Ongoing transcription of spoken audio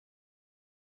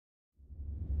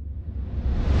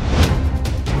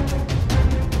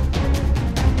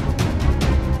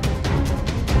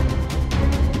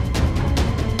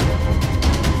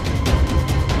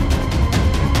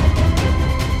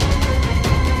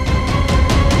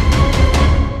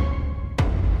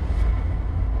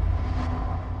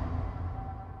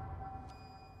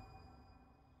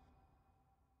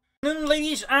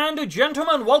Ladies and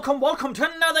gentlemen, welcome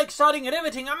to another exciting and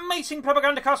riveting, amazing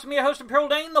Propagandacast from your host, Imperial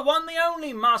Dane, the one, the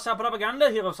only Master Propaganda,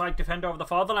 hero site defender of the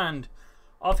fatherland.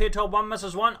 Off here to 1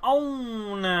 vs 1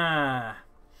 owner.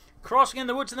 Crossing in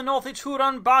the woods in the north, it's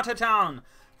WhoRunBartertown.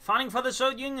 Fighting for the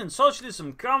Soviet Union,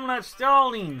 Socialism, Comrade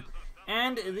Stalin.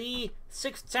 And the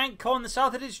 6th Tank Corps in the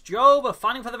south, it is Jove.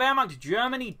 Fighting for the Wehrmacht,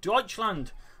 Germany,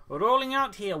 Deutschland. Rolling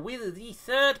out here with the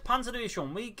 3rd Panzer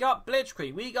Division. We got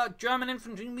Blitzkrieg, we got German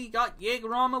infantry, we got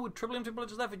Jaeger armor with triple infantry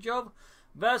there for Jove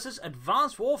versus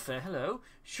Advanced Warfare, hello,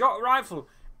 Shot Rifle,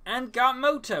 and got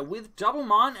Motor with double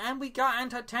mine, and we got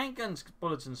anti-tank guns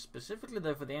bullets, and specifically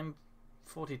though for the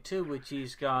M42, which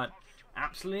he's got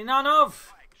absolutely none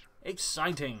of.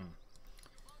 Exciting.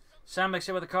 Sandbags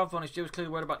here by the Kaufman. His Joe's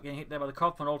clearly worried about getting hit there by the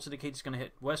Kaufman. Also indicates he's going to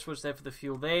hit westwards there for the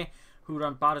fuel there.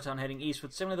 WhoRunBartertown heading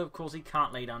eastward. Similarly, of course, he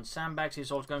can't lay down sandbags.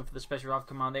 He's also going for the Special Rifle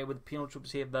Command there with the penal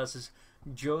troops here versus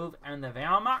Jove and the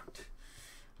Wehrmacht.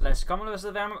 Less common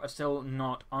versus the Wehrmacht, are still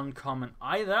not uncommon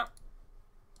either.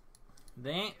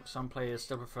 There, some players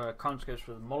still prefer conscripts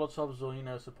with Molotovs or, you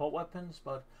know, support weapons.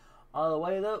 But either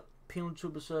way, though, penal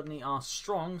troopers certainly are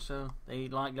strong, so they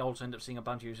likely also end up seeing a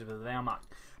bunch of use of the Wehrmacht.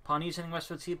 Pioneers heading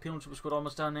westwards here. Penal troopers squad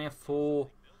almost down there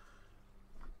for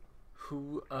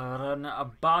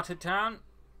WhoRunBartertown.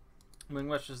 Moving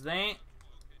westwards there.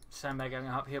 Sandbag going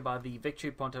up here by the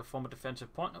victory point, a former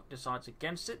defensive point. Decides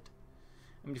against it.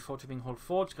 MD4 being hauled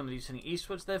forward. It's going to be sending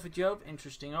eastwards there for Jove.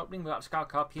 Interesting opening. We've got a scout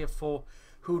car up here for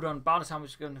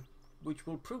WhoRunBartertown, which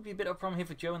will prove to be a bit of a problem here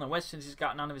for Joe in the west, since he's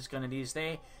got none of his grenadiers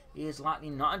there. He is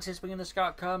likely not anticipating the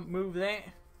scout car move there.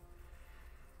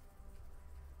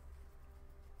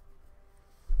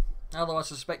 Although I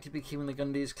suspect he'd be keeping the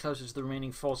grenadiers closer to the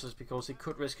remaining forces, because he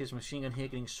could risk his machine gun here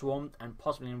getting swarmed and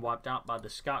possibly being wiped out by the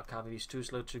scout car if he's too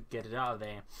slow to get it out of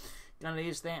there.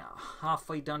 Grenadiers there,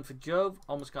 halfway done for Jove.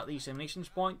 Almost got the examinations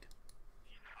point.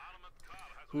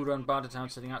 WhoRunBartertown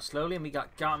setting out slowly, and we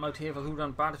got guard mode here for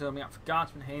WhoRunBartertown. We got for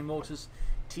guardsmen, hay mortars,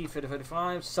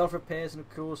 T-35, self repairs, and of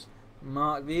course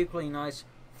marked vehicle. A nice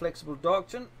flexible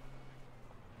doctrine.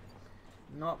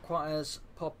 Not quite as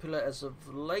popular as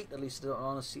of late, at least I don't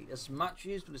want to see as much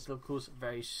used, but it's still of course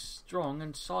very strong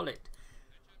and solid.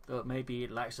 Though maybe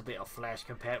it lacks a bit of flash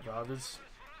compared to others.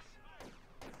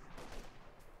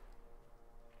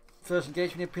 First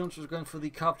engagement here, Pilch was going for the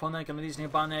cup on there. Grenadiers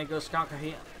nearby, and there goes Scout car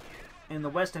here in the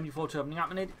west. MD42 opening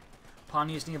up in it.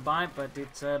 Pioneers nearby, but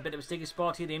it's a bit of a sticky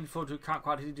spot here. The MD42 can't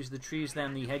quite hit it due to the trees there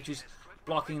and the hedges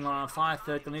blocking line on fire.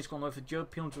 3rd Grenadiers going away for Joe.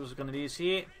 Pilch was Grenadiers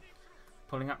here.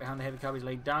 Pulling up behind the heavy car, he's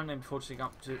laid down. MD42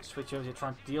 up to switch over to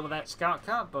trying to deal with that scout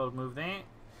car. Bold move there.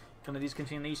 Grenadiers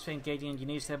continue the east, engaging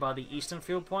engineers there by the eastern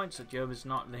field point, so Joe is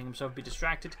not letting himself be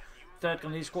distracted. 3rd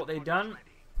Grenadiers squad, they're done.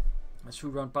 As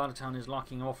WhoRunBartertown is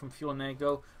locking off from fuel, and there you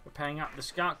go. Repairing up the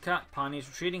scout car. Pioneers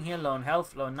retreating here, low in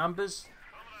health, low in numbers.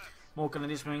 More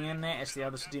Grenadiers moving in there as the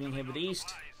others are dealing here with the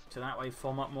east. So that way,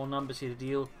 form up more numbers here to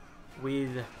deal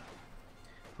with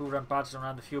WhoRunBartertown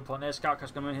around the fuel point there. Scout car's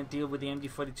going to in here and deal with the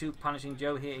MD42, punishing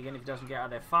Joe here again if he doesn't get out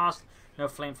of there fast. No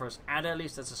flame for us adder, at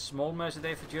least that's a small mercy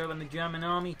there for Joe and the German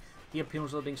army. The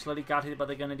Imperials are being slowly guarded by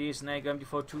the Grenadiers, and there you go.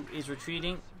 MD42 is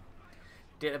retreating.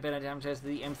 Did a bit of damage to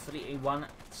the M3A1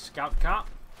 scout car.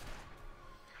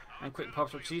 And quick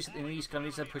pops up sees that the East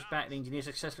Grenadiers have pushed back the engineers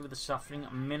successfully with the suffering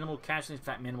minimal casualties, in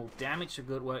fact minimal damage, so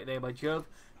good work there by Jove.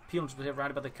 Peons was right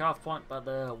about the calf point, but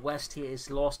the west here is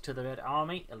lost to the Red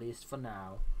Army, at least for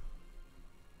now.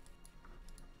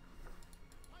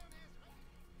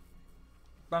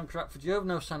 Bunker up for Jove,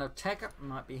 no sign of tech up.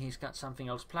 Might be he's got something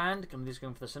else planned. Grenadiers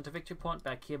going for the center victory point.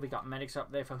 Back here we got medics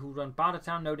up there for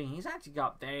WhoRunBartertown, noting he's actually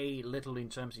got very little in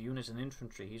terms of units and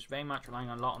infantry. He's very much relying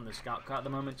a lot on the scout car at the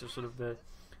moment to sort of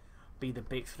be the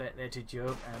big threat there to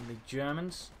Jove and the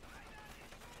Germans.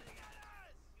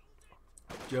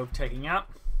 Jove taking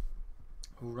up.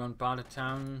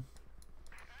 WhoRunBartertown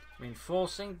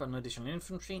reinforcing, but no additional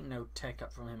infantry. No tech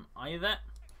up from him either.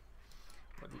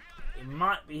 But it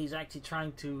might be he's actually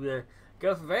trying to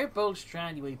go for a very bold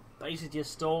strategy where he basically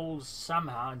just stalls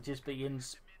somehow and just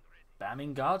begins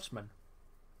spamming guardsmen.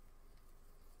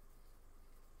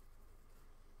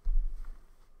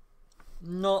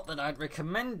 Not that I'd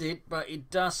recommend it, but it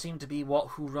does seem to be what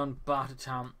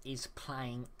WhoRunBartertown is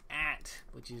playing at,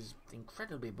 which is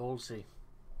incredibly ballsy.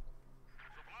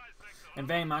 And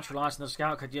very much relies on the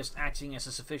scout car just acting as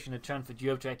a sufficient deterrent for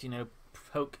Jove to actually, you know,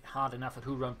 poke hard enough at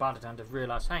WhoRunBartertown to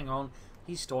realise, hang on,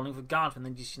 he's stalling for guardsmen,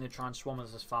 then just, you know, try and swarm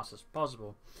us as fast as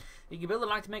possible. You can build a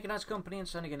light to make a nice company, and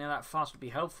certainly getting that fast would be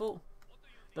helpful.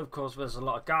 Though, of course, there's a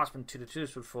lot of guardsmen, 2 to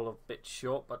 2s would fall a bit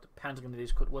short, but the Pentagon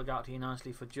could work out here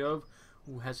nicely for Jove,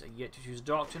 who has yet to choose a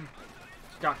doctrine.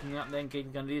 Stacking up then,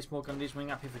 getting Grenadiers, more Grenadiers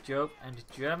wing up here for Jove and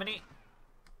Germany.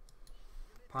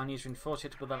 Pioneers reinforce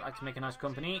it, but they'd like to make a nice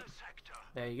company.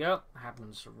 There you go.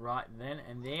 Happens right then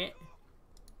and there.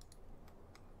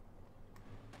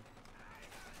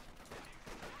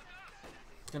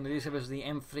 Grenadiers over the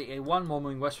M3A1, more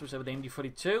moving westwards over the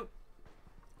MD42.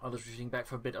 Others retreating back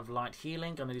for a bit of light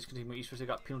healing. Grenadiers continue eastwards, they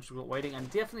got Penal waiting, and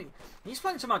definitely, he's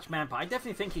playing so much manpower. I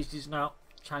definitely think he's just now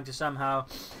trying to somehow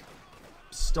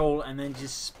stall and then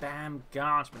just spam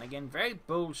guardsmen. Again, very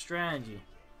bold strategy.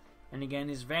 And again,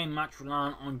 is very much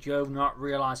reliant on Jove not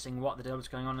realizing what the devil is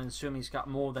going on and assuming he's got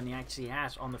more than he actually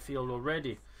has on the field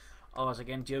already. Otherwise,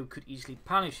 again, Jove could easily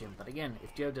punish him. But again,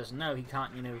 if Jove doesn't know, he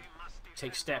can't, you know,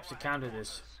 take steps to counter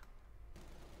this.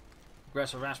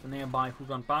 Aggressive harassment there by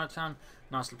WhoRunBartertown.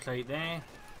 Nicely played there.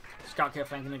 Scout care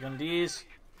flanking the Grenadiers.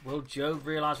 Will Jove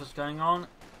realize what's going on?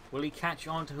 Will he catch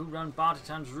on to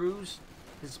WhoRunBartertown's ruse?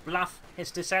 His bluff? His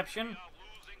deception?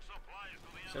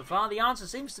 So far, the answer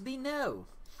seems to be no.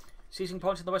 Seizing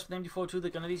points in the west with the MD42, the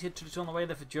Grenadiers hit 2-2 on the way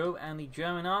there for Jove and the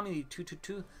German army, the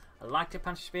 2-2-2. A lighter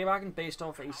Panzer Speerwagen based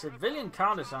off a civilian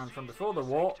countersign from before the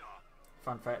war.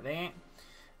 Fun fact there.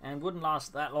 And wouldn't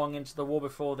last that long into the war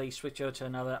before they switch over to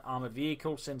another armoured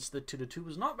vehicle, since the 2-2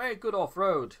 was not very good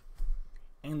off-road.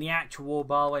 In the actual war,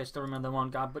 by the way, I still remember the one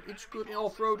guy, but it's good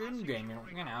off-road in-game,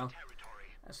 you know.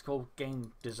 That's called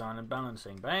game design and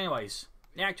balancing. But anyways,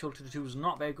 the actual 2-2 was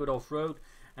not very good off-road.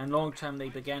 And long term they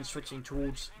began switching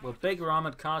towards, well, bigger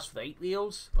armoured cars for the 8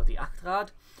 wheels, or the Achtrad,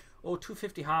 or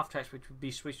 250 half-tracks, which would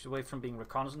be switched away from being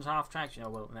reconnaissance half-tracks, you know,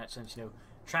 well, in that sense, you know,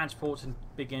 transports, and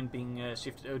began being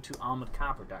shifted over to armoured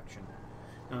car production,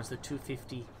 known as the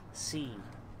 250C.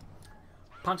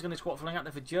 Pentagon squad filling up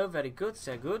there for Jove, very good,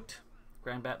 so good.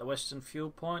 Ground back the western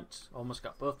fuel point, almost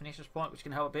got both munitions point, which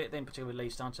can help a bit, then particularly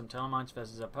lays down some telemines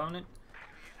versus his opponent.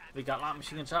 We got light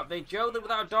machine guns up there. Jove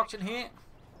without a doctrine here.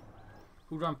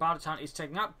 WhoRunBartertown is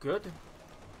taking up, good.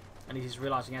 And he's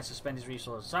realising he has to spend his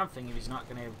resources on something if he's not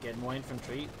going to get more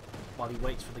infantry while he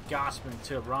waits for the guardsmen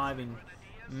to arrive in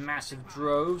massive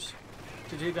droves.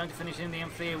 2-2 going to finish in the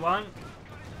M3A1.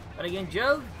 But again,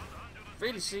 Jove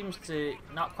really seems to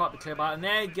not quite be clear about it. And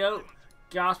there you go.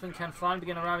 Guardsmen can finally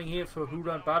begin arriving here for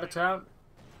WhoRunBartertown.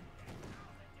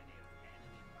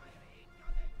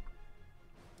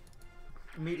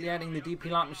 Immediately adding the DP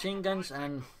light machine guns,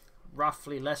 and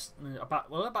roughly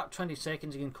about 20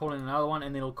 seconds you can call in another one,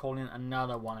 and it'll call in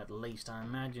another one at least, I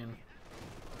imagine.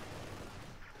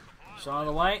 So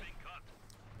either way,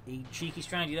 the cheeky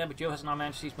strategy there, but Joe has now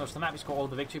managed to seize most of the map. He's got all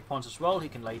the victory points as well. He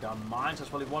can lay down mines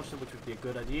as well if he wants to, which would be a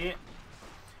good idea.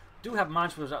 Do have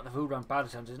minesweepers at the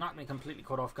WhoRunBartertown, so he's not been completely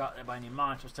caught off guard there by any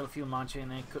mines, but still a few mines here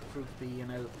and there could prove to be, you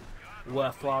know,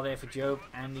 worthwhile there for Jove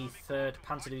and the 3rd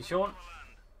Panzer Division.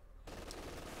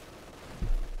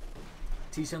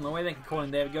 T-7 on the way, they can call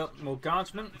in, there we go, more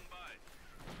guardsmen.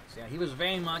 So yeah, he was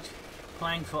very much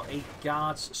playing for a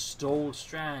guards stall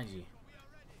strategy.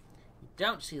 You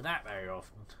don't see that very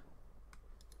often.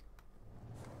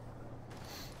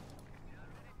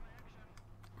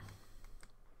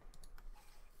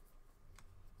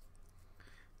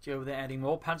 Joe there adding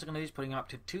more Panzer Grenadiers, putting up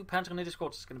to 2 Panzer Grenadier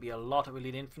squads. It's going to be a lot of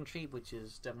elite infantry, which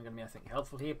is definitely going to be, I think,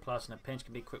 helpful here. Plus, in a pinch,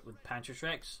 can be equipped with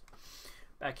Panzerschrecks.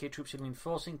 Back here, troops are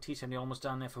reinforcing. T-70 almost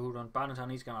down there for WhoRunBartertown.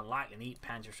 He's going to likely need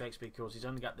Panzerschrecks because he's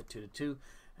only got the 2-2.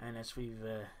 And as we've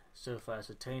so far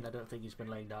ascertained, I don't think he's been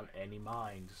laying down any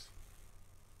mines.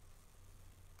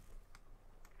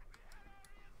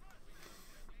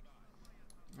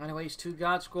 Anyways, 2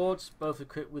 guard squads, both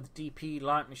equipped with DP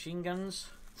light machine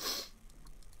guns.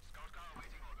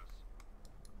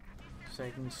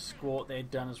 Second squad there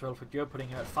done as well for Joe,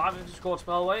 putting out 5 infantry squads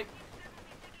by the way.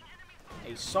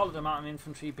 A solid amount of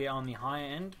infantry, be on the higher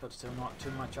end, but still not too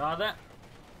much either.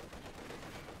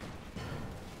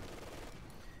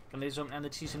 And the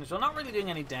T-7 as well, not really doing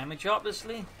any damage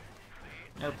obviously.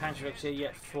 No Panzerschrecks here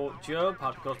yet for Joe,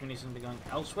 part because we need to be going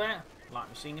elsewhere, light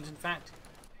machine guns in fact.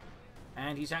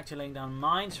 And he's actually laying down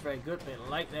mines, very good, a bit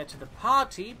late there to the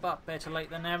party, but better late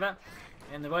than never.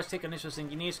 And the worst take on this was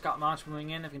engineers, got mines moving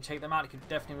in. If he can take them out, he can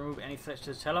definitely remove any threats to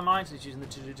his telemines. He's using the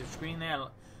 2-2 screen there,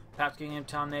 perhaps giving him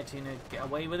time there to, you know, get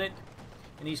away with it.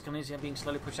 And these Grenadiers are being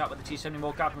slowly pushed out with the T-70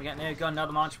 more guard. We're getting there, go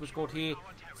another mine was scored here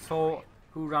for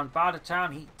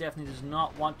WhoRunBartertown. He definitely does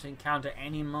not want to encounter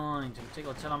any mines. In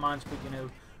particular, telemines could, you know,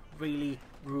 really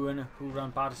ruin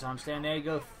WhoRunBartertown. And there you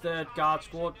go, 3rd guard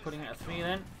squad, putting it at 3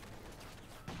 then.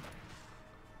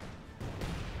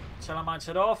 Telemines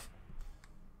head off.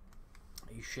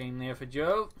 A shame there for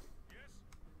Joe.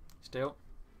 Still,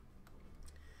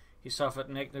 he suffered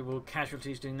negligible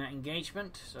casualties during that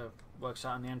engagement, so works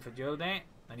out in the end for Joe there.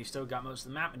 And he's still got most of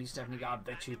the map, and he's definitely got a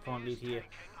victory point lead here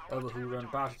over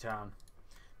WhoRunBartertown.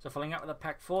 So following up with a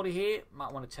Pack 40 here,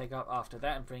 might want to take up after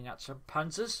that and bring out some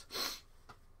Panzers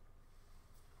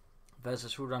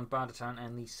versus WhoRunBartertown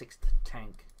and the 6th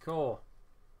Tank Corps.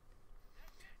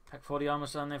 Pack 40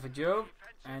 almost on there for Jove,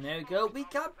 and there we go, we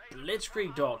got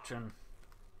Blitzkrieg Doctrine.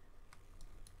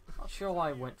 Not sure why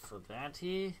I went for that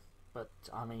here, but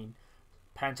I mean,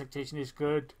 Pan Tactician is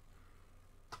good.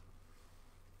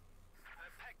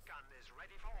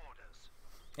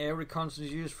 Air reconnaissance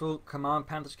is useful, command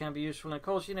panthers can be useful, and of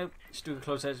course, you know, doing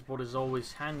close air support is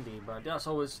always handy, but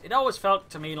it always felt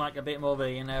to me like a bit more of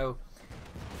a, you know,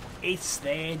 it's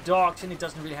there, doctrine, it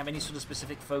doesn't really have any sort of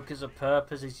specific focus or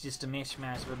purpose, it's just a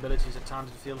mishmash of abilities at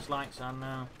times it feels like, so I don't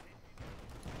know.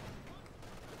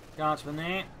 Guardsman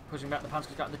there, pushing back the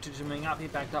Panzer's got the 2 moving up here,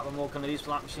 backed up with more Grenadiers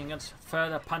for light machine guns.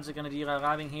 Further Panzer Grenadier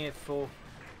arriving here for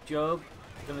Jove.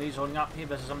 Grenadiers holding up here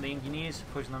versus some of the Engineers,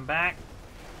 pushing them back.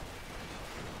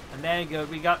 And there you go,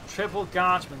 we got triple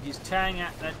Guardsman. He's tearing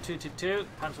at that 2-2-2.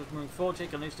 Panzer's moving forward,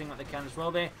 taking loose, doing what they can as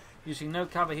well there. Using no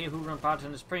cover here,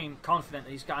 WhoRunBartertown is pretty confident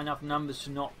that he's got enough numbers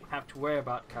to not have to worry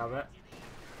about cover.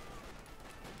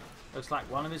 Looks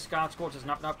like one of his Guard squads has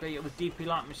not upgraded with DP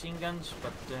light machine guns,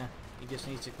 but he just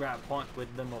needs to grab a point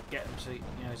with them or get them to,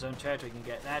 you know, his own territory. He can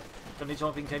get that. Somebody's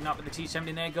all being taken up with the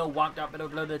T-70 there. Go wiped up, bit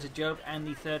of blow there to Jove and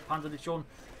the 3rd Panzer Division.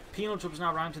 Penal troops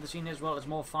now arriving to the scene as well as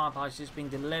more firepower is being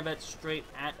delivered straight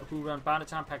at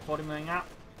WhoRunBartertown. Pack 40 moving up.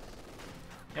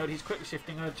 Now he's quickly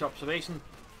shifting over to observation,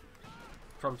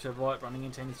 probably to avoid running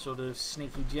into any sort of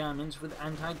sneaky Germans with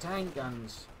anti-tank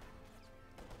guns.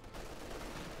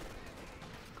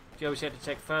 Joe's had to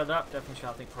take further up, definitely should,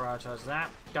 I think, prioritise that.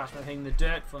 Guardsman hitting the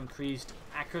dirt for increased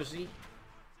accuracy.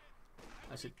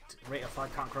 That's a rate of fire,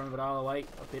 can't remember, but either way,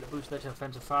 a bit of boost there to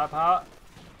offensive firepower.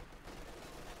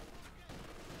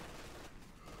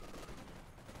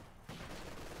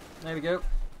 There we go.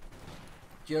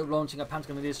 Jove launching a Panzer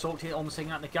Grenadier assault here, almost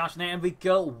taking out the Guardsman there, and we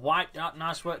go, wiped up.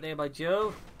 Nice work there by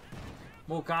Jove.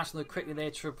 More Guardsmen quickly there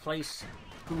to replace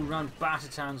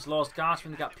WhoRunBartertown's lost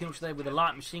Guardsman. Got Pinch there with a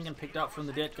light machine gun picked up from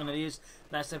the Dirt Grenadiers.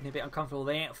 That's definitely a bit uncomfortable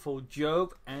there for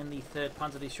Jove and the 3rd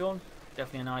Panzer Division.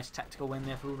 Definitely a nice tactical win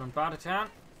there for WhoRunBartertown.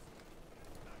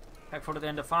 Pack 40 at the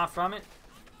end of fire from it.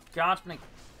 Guardsman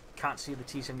can't see the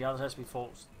T-70, the others has to be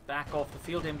forced back off the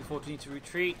field. MD-14 needs to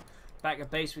retreat. Back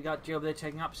at base, we got Jove there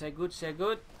taking up. Say good, say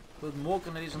good. With more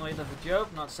Grenadiers on the way there for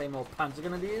Jove, not to say more Panzer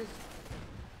Grenadiers.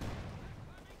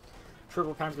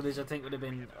 Triple Panzer Grenadiers, I think, would have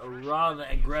been rather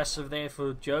aggressive there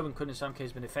for Jove and could in some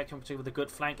cases been effective, particularly with a good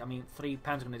flank. I mean, 3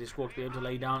 Panzer Grenadier squad to be able to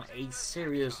lay down a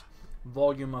serious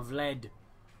volume of lead.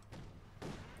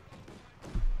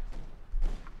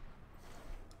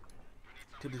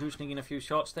 To the 2 sneaking a few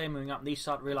shots there, moving up the east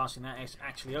side, realising that it's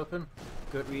actually open.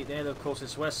 Good read there, though. Of course,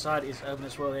 this west side is open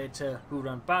as well there to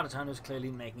WhoRunBartertown, who's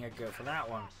clearly making a go for that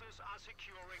one.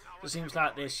 It seems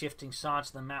like they're shifting sides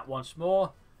of the map once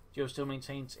more. Joe still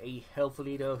maintains a healthy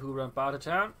lead over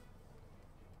WhoRunBartertown.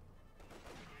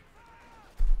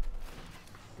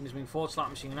 He's moving forward, slight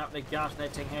machine up there. Guards there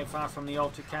taking out fire from the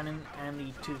auto cannon and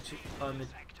the the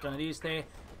Grenadiers there.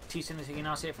 T-70 taking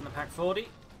us here from the Pack 40.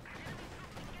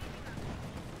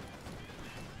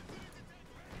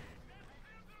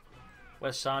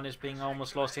 West side is being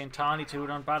almost lost entirely to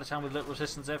WhoRunBartertown with little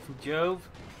resistance there from Jove.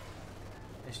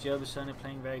 This Jove is certainly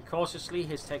playing very cautiously.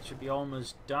 His tech should be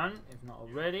almost done, if not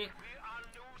already.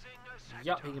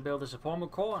 Yup, he can build a support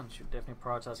core and should definitely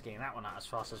prioritise getting that one out as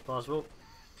fast as possible.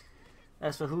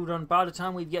 As for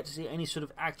WhoRunBartertown, we've yet to see any sort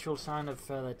of actual sign of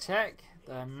further tech.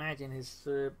 I imagine his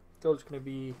goal is going to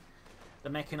be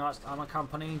the Mechanized Armour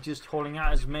Company, just hauling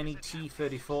out as many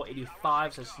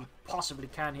T-34-85s as he possibly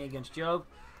can here against Jove.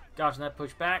 Guards on that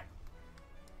push back.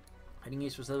 Heading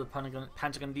east was the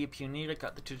Panzer Grenadier Pioneer,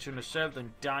 got the 2 reserved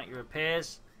and direct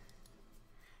repairs.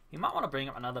 You might want to bring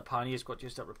up another Pioneer squad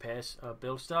just to repairs,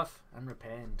 build stuff and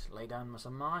repair and lay down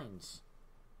some mines.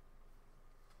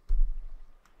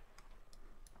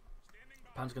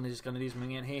 Panzer Grenadiers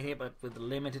moving in here, but with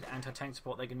limited anti-tank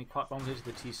support, they're going to be quite vulnerable to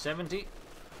the T-70.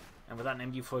 And with that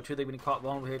MG-42, they're going to be quite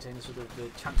vulnerable here to any sort of the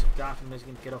chance of Guardsmen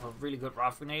going to get off a really good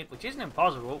rifle grenade, which isn't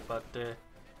impossible, but it's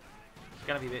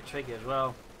going to be a bit tricky as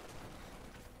well.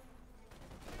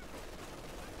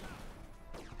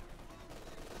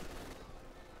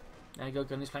 There you go,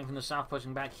 Gunny's playing from the south,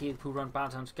 pushing back here.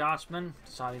 WhoRunBartertown's Guardsmen,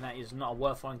 deciding that is not a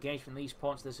worthwhile engagement. These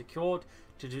points they're secured.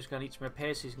 Tutu's going to need some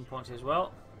repairs, so he's going to point as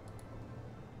well.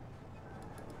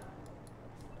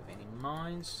 Any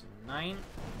mines? 9.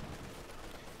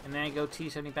 And there you go,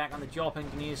 T-70 back on the job.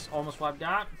 Engineers almost wiped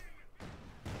out.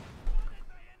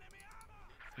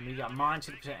 And we got mines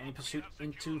to any pursuit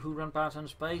into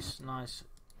WhoRunBartertown's base. Nice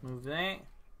Move there.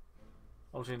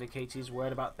 Also indicates he's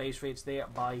worried about base rates there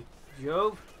by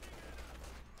Jove.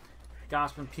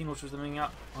 Gasping Penals was moving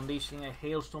up, unleashing a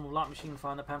hailstorm of light machine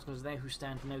fire. The Panzers there who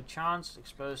stand no chance,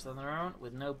 exposed on their own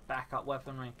with no backup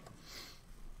weaponry.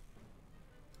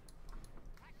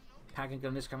 Packing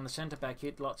gun is coming the centre back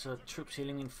here. Lots of troops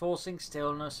healing reinforcing.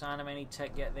 Still no sign of any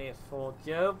tech yet there for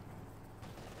Jove.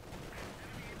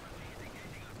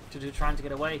 Trying to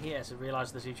get away here as I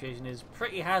realise the situation is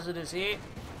pretty hazardous here.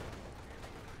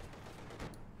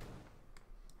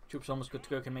 Troops almost good to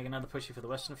go. Can make another push here for the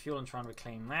western fuel and try and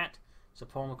reclaim that. So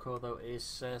Palmercore though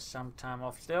is some time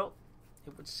off still.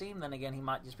 It would seem then again he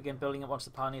might just begin building up once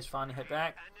the pioneers finally head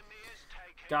back.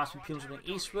 Gasping Penals moving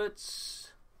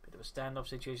eastwards. Bit of a standoff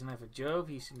situation there for Jove.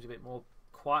 He seems a bit more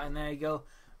quiet, and there you go.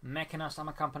 Mechanized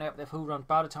armor company up there for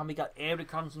WhoRunBartertown. We got air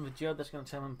reconnaissance for Jove. That's going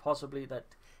to tell him possibly that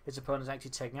his opponent is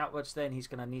actually taking outwards there, and he's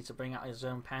going to need to bring out his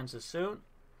own panzers soon.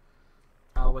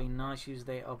 Away nice use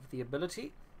there of the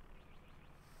ability.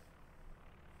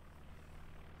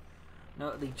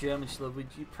 Note the Germans would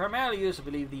primarily use, I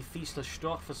believe, the Fiesler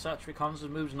Stock for such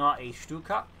reconnaissance moves, not a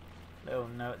Stuka. Little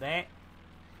note there.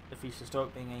 The Fiesler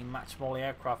Stock being a much smaller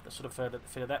aircraft that sort of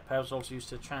fitted that purpose, also used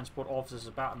to transport officers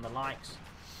about and the likes.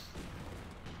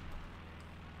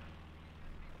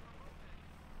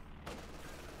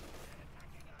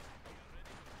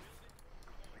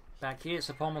 Back here,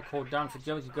 so Palmercore down for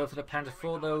Jove. You go for the Panzer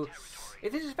IV though.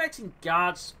 If he's expecting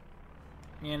guards,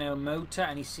 you know, motor,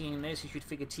 and he's seeing this, he should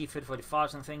figure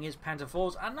T-3045s, and the thing is, Panzer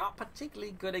IVs are not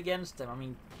particularly good against them. I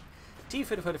mean,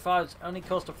 T-3045s only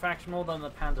cost a fraction more than the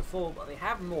Panzer IV, but they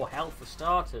have more health for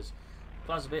starters,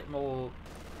 plus a bit more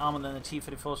armor than the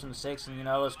T-34s and the 6, and you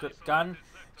know, it's good gun.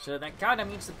 So that kind of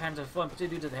means the Panzer IV, in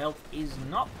particular due to the health, is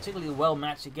not particularly well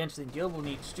matched against it. Jove will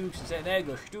need Stooks, and say, there you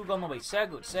go, Stook on the way, so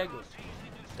good, so good.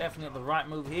 Definitely the right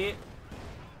move here.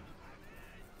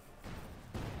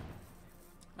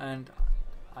 And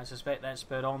I suspect that's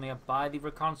spurred on there by the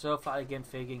reconnaissance flight again,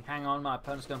 figuring, hang on, my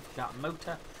opponent's going for that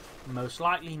motor. Most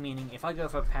likely, meaning if I go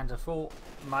for a Panzer IV,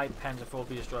 my Panzer IV will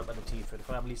be destroyed by the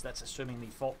T-35. At least that's assuming the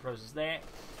thought process there.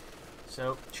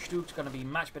 So Stuck's going to be a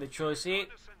much better choice here.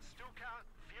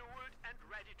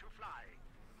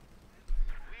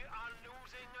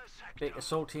 Big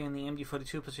assault here in the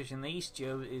MG42 position in the east.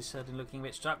 Joe is certainly looking a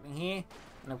bit struggling here.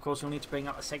 And of course, we'll need to bring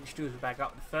up the second Stuka to back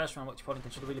up the first one, which probably can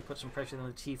sort of really put some pressure on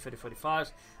the T-3045s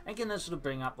and can then sort of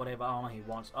bring up whatever armor he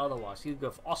wants otherwise. You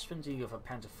go for Ospens, you go for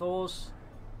Panzer IVs.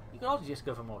 You could also just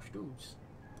go for more Stuks.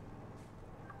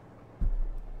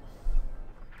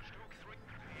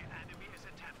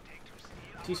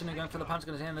 T-7 going for the Panzer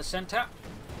gun in the centre,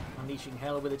 unleashing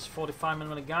hell with its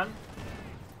 45mm gun.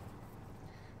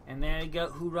 And there you go,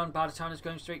 WhoRunBartertown is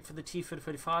going straight for the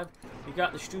T-3045. We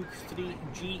got the Stuka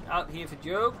 3G out here for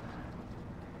Jove.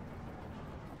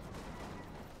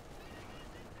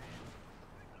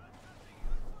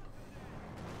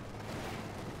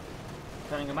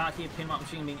 Turning him out here, pinlock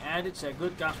machine being added, so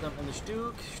good. Gasp up in the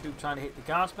Stuka. Stuka trying to hit the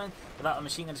Gaspman. Without the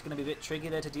machine gun, it's going to be a bit tricky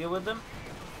there to deal with them.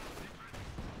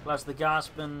 Plus the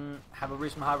Gaspman have a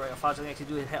reasonable high rate of fire, so they actually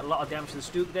do hit a lot of damage to the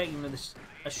Stuka there, even though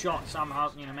a shot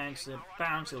somehow, you know, manages to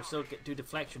bounce, it'll still do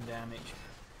deflection damage.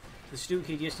 The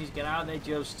Stuka just needs to get out of there.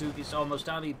 Joe's Stuka is almost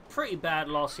down. A pretty bad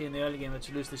loss here in the early game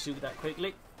to lose the Stuka that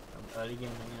quickly. Early game,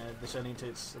 you know, this early into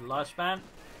its lifespan.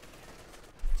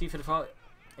 T-35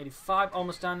 85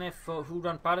 almost down there for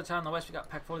WhoRunBartertown. In the west we got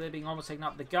Pack 4 there being almost taken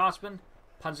up the Gaspman.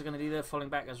 Panzer going to be there falling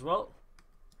back as well.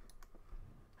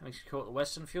 Having secured the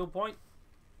western fuel point.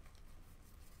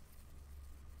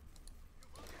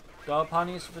 Guard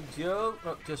pioneers for Joe.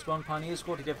 Oh, just one pioneer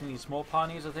squad. He definitely needs more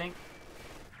pioneers, I think.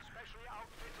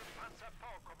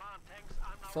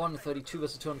 432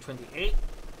 versus 228.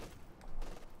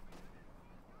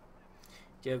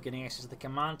 Joe getting access to the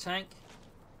command tank.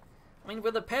 I mean,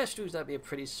 with the pair Stuks, that'd be a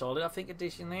pretty solid, I think,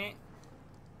 addition there.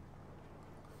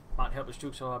 Might help the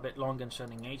Stuks who are a bit longer in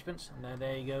certain engagements. And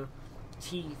there you go.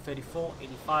 T-34,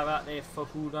 85 out there for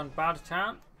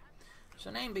WhoRunBartertown. So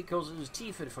named because it was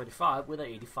T-3045 with an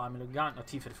 85mm gun, or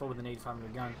T-34 with an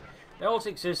 85mm gun. They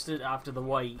also existed after the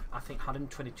way, I think,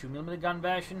 122mm gun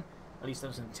version. At least there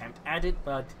was an attempt at it,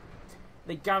 but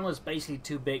the gun was basically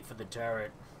too big for the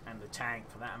turret and the tank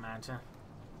for that matter.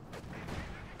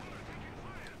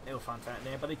 Little fun fact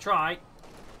there, but they tried.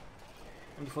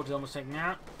 MG40 is almost taken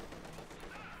out.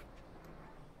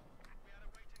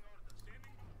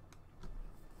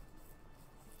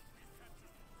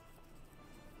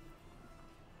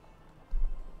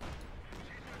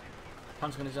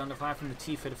 Punchman is under fire from the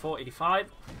T-34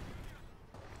 85.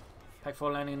 Pack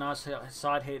 4 landing a nice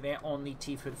side hit there on the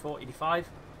T-34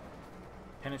 85.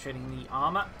 penetrating the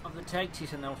armour of the tank.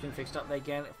 T-7 now being fixed up there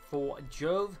again for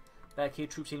Jove. Back here,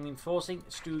 troops in reinforcing.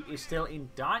 Stu is still in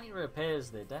dining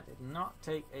repairs there. That did not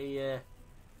take a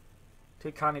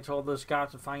too kindly to all those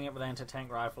scouts and firing it with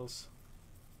anti-tank rifles.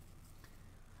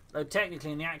 Though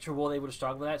technically in the actual war they would have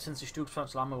struggled with that, since the Stuke's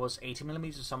frontal armour was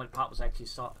 80mm, so some of the part was actually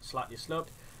slightly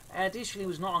sloped. Additionally, it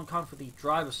was not uncommon for the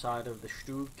driver's side of the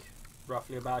Stuke,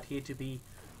 roughly about here, to be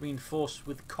reinforced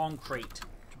with concrete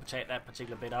to protect that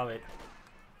particular bit of it.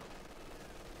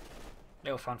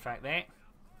 Little fun fact there.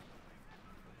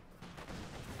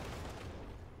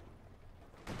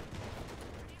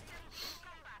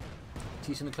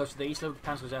 T-7 close to the east level. The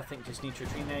Panzers, I think, just need to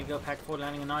retreat. There you go. Pack 4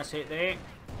 landing a nice hit there.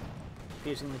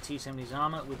 Piercing the T-70's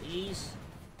armour with ease.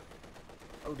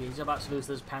 Oh dear, he's about to lose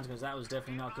those Panzers. That was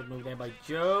definitely not a good move there by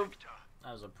Jove.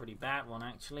 That was a pretty bad one,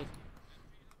 actually.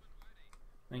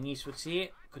 Going eastwards here.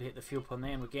 Could hit the fuel pond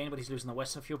there and regain, but he's losing the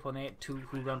western fuel pond there to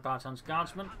WhoRunBartertown's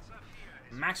guardsmen.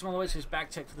 Maximum always his back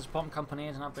tech for this bomb company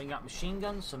is not bringing up machine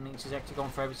guns, so it means he's actually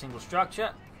gone for every single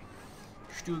structure.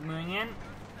 Stug moving in.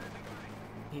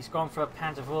 He's gone for a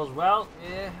Panther 4 as well.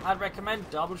 Yeah, I'd recommend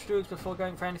double Stugs before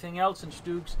going for anything else, and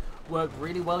Stugs work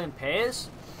really well in pairs.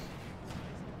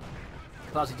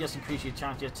 Plus, it just increases your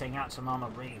chance of just taking out some armor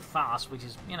really fast, which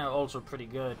is, you know, also pretty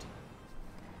good.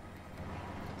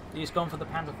 He's gone for the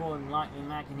Panther 4 and lightly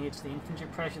macking here. It's the infantry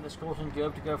pressure that's causing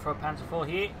Jove to go for a Panther 4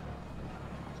 here.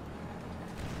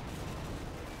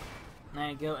 There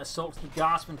you go, assault the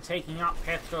guardsman, taking up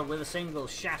Petra with a single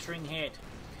shattering hit.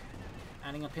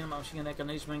 Adding a pin machine gun, they're going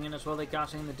to swing in as well. They're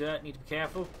guarding in the dirt, need to be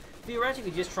careful. Theoretically,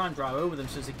 just try and drive over them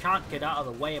since they can't get out of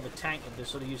the way of a tank if they're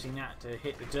sort of using that to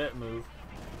hit the dirt move.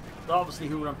 But obviously,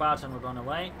 WhoRunBartertown would run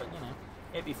away, but you know,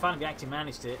 it'd be fun if you actually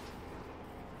managed it.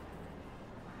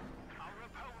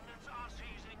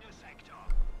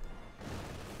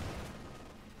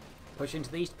 Push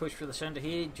into the east, push for the centre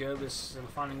here. Jove is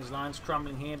finding his lines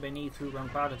crumbling here beneath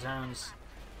WhoRunBartertown's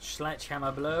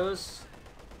sledgehammer blows.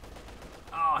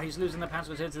 Oh, he's losing the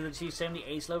Panzer to the T-70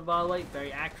 ace level, by the way.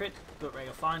 Very accurate. Good rate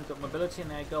of fire, good mobility, and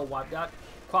there you go, wiped out.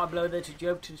 Quite a blow there to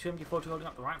Jove, to 74 holding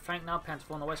up the right flank now. Panther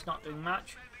 4 on the west, not doing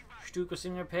much. Stukas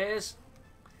in repairs.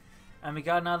 And we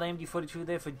got another MD-42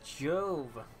 there for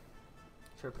Jove.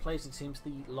 To replace, it seems,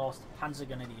 the lost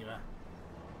Panzergrenadier.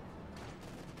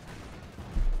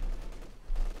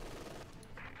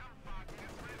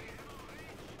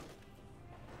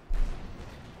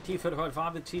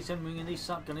 T-35 with T-7 moving in these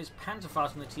shotgun is Panther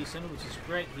fast on the T-7, which is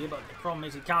great here, but the problem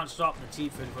is he can't stop the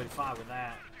T-35 with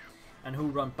that. And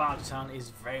WhoRunBartertown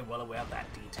is very well aware of that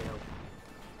detail.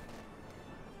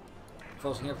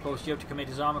 Forcing, of course, Jove to commit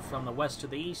his armour from the west to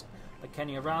the east, but can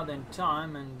he arrive in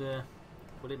time, and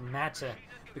will it matter?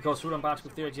 Because WhoRunBartertown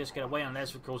could theoretically just get away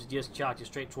unless, of course, he just charges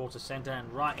straight towards the centre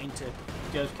and right into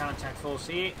Jove's counter-attack force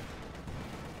here.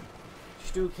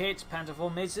 Stug hits, Panther 4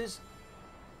 misses.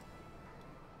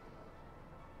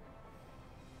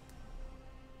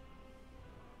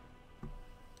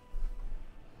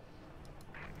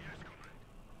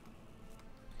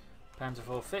 Panther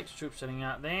 4 fixed, troops sitting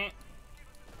out there.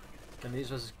 And these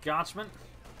was guardsmen.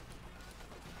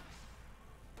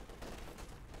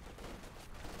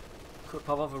 Could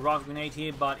pop off a rifle grenade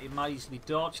here, but it might easily be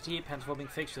dodged here. Panther 4 being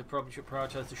fixed, so probably should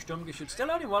prioritise the Sturmgeschütz. Should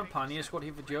still only one Pioneer squad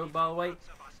here for Jove, by the way.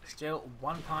 Still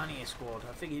one Pioneer squad.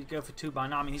 I think he'd go for two by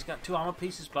now. I mean, he's got 2 armor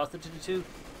pieces plus the 2-2.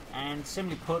 And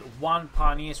simply put, one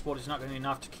Pioneer squad is not going to be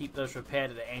enough to keep those repaired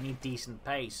at any decent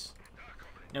pace.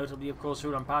 Notably, of course,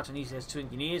 WhoRunBartertown has 2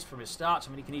 engineers from his start,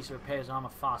 so he can easily repair his armour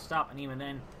fast up, and even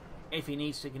then, if he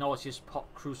needs to, he can always just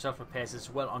pop crew self-repairs as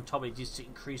well on top of it, just to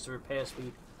increase the repair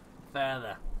speed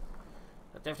further.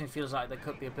 That definitely feels like there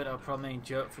could be a bit of a problem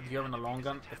for Jove in the long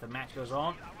gun if the match goes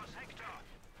on.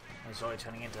 It's already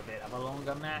turning into a bit of a long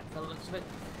gun match, by the looks of it.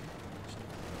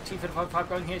 T-35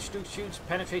 going here, Stug shoots,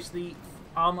 penetrates the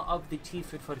armour of the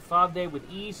T-35 there with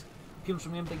ease. Pumps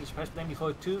from him, big express blame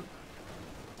before 2.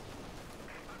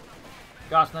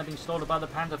 Guardsman being slaughtered by the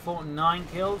Panther 4, 9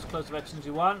 kills, close to veterans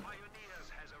 1.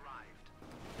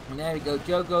 And there we go,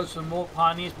 Joe goes for more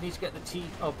Pioneers, but needs to get the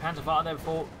Panther 5 there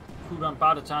before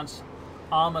WhoRunBartertown's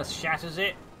armour shatters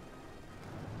it.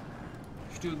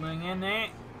 Stug moving in there.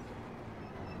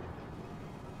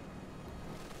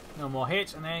 No more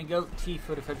hits, and there you go,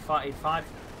 T-3585.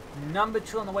 Number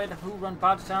 2 on the way to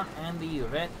WhoRunBartertown and the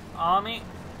Red Army.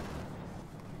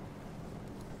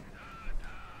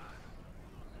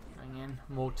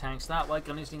 More tanks that way.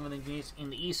 Gun listening with engineers in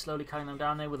the east, slowly cutting them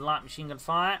down there with light machine gun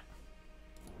fire.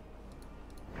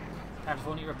 Panther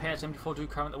 4 need repair, 74 to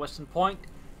current at the western point.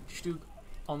 Stug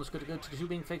almost good to go to the 2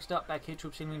 being fixed up. Back here,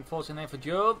 troops in reinforcing there for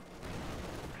Jove.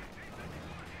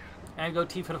 There we go,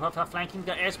 T-45 flanking.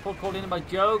 Got air support called in by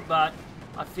Jove, but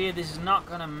I fear this is not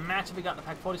going to matter. We got the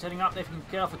Pack 40 setting up there. If you can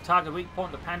get off a target weak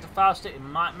point, the Panzerfaust, it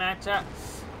might matter.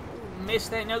 Ooh,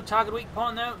 missed there, no target weak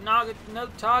point, no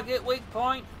target weak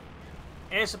point.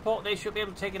 Air support, they should be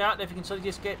able to take it out. If you can sort of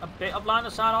just get a bit of line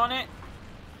of sight on it.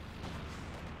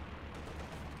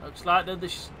 Looks like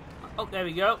oh, there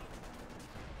we go.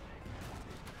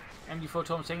 MG4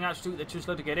 Tom taking out Stu. They're too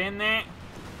slow to get in there.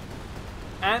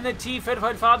 And the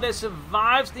T-35 there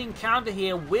survives the encounter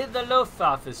here with the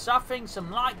Luftwaffe, suffering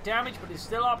some light damage, but is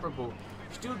still operable.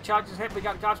 Stu charges ahead. We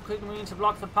got guards quick moving to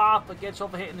block the path, but gets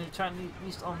overhit in the return, at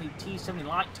least on the T-70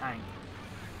 light tank.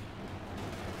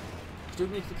 Stu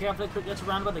needs to be careful. Quick gets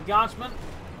around by the guardsman.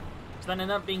 So then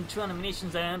ended up being 200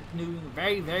 munitions there, doing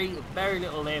very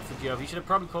little there for Jove. He should have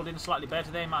probably called in slightly better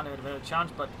there. Might have had a better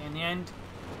chance, but in the end,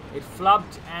 it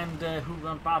flubbed, and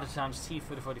WhoRunBartertown's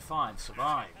T-45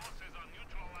 survived.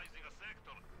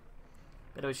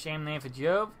 Bit of a shame there for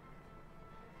Jove.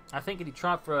 I think if he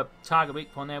tried for a target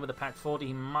weak point there with the Pack 40,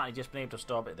 he might have just been able to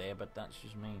stop it there, but that's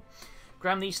just me.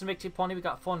 Graham the Eastern victory point, we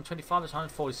got 425, that's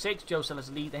 146. Jove still has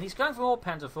a lead, and he's going for more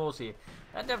Panzer Force here.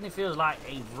 That definitely feels like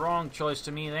a wrong choice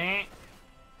to me there.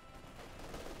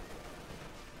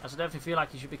 As I definitely feel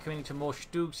like he should be coming to more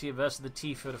Stugs here versus the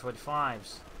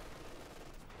T-45s.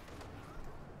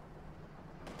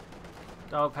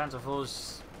 Double Panzer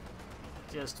Force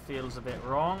just feels a bit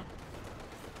wrong.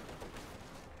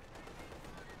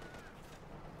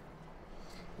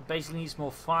 It basically needs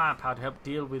more firepower to help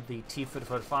deal with the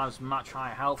T-35's much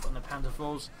higher health, and the Panzer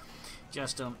Force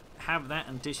just don't have that.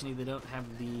 Additionally, they don't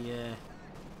have the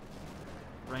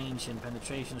range and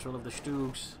penetration as well of the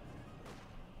Stugs,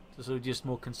 so just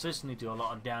more consistently do a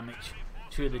lot of damage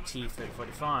to the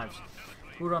T-35s.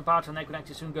 WhoRunBartertown, they could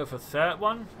actually soon go for a third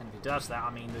one, and if he does that,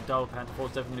 I mean, the double Panzer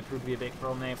Force is definitely going to prove to be a big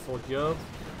problem there for Jove.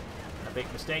 A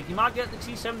big mistake. He might get the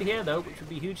T-70 here though, which would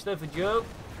be huge though for Jove.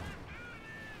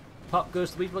 Pop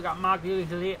goes to the beach. We got Mark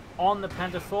here on the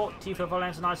Panzer 4. T-45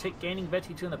 lands a nice hit, gaining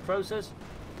Betty2 in the process.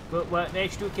 But there,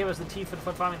 Stu covers the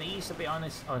T-45 in the east, a bit on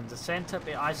the centre, a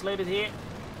bit isolated here.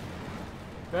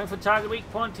 Going for target weak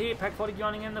point here. Pack 40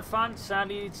 joining in the front.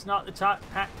 Sadly, it's not the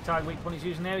target weak point he's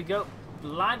using. There we go.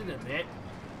 Blinded a bit.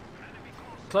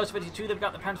 Close to Betty2. They've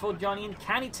got the Panzer 4 joining in.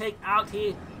 Can he take out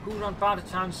here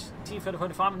WhoRunBartertown's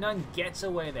T-45? No one gets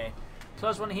away there.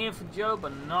 Close one here for Joe,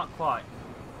 but not quite.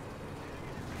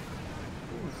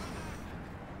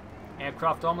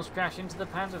 Aircraft almost crashed into the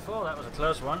Panzer 4. That was a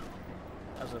close one.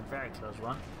 That was a very close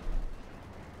one.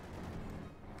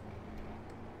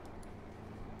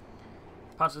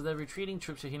 Parts of the retreating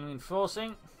troops are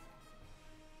reinforcing.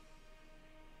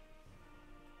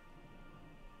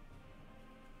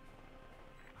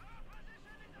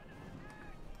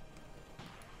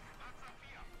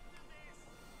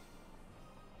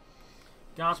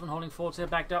 Guardsmen holding forts here,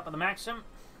 backed up by the Maxim.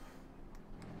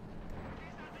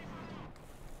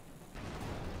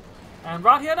 And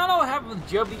right here, I don't know what happened with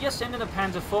Jove. He just sent in a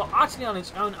Panzer 4 utterly on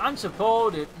its own,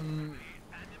 unsupported.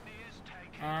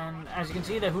 And as you can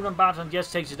see there, WhoRunBartertown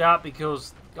just takes it out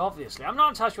because, obviously, I'm not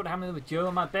entirely sure what happened with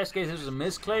Jove. My best guess is it was a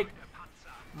misclick.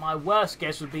 My worst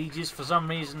guess would be just for some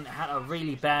reason had a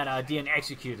really bad idea and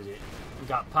executed it. And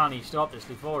got punished,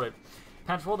 obviously, for it.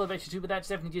 Panzer 4 though, Vector 2, but that's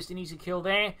definitely just an easy kill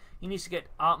there. He needs to get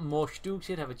up more Stugs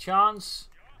here to have a chance.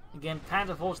 Again,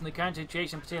 Panzer 4's in the counter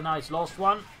situation, particularly now he's lost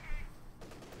one.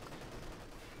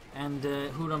 And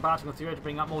WhoRunBartertown with theory to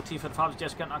bring up more T-45 is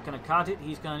just not going to cut it.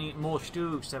 He's going to need more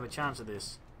Stugs to have a chance of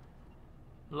this.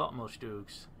 A lot more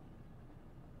Stugs.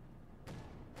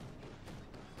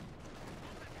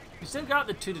 We still got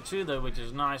the 2-2 though, which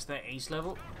is nice. They're ace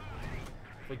level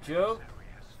for Joe.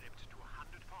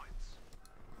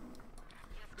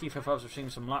 T-45s are seeing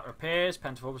some light repairs.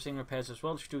 Panzer 4 was seeing repairs as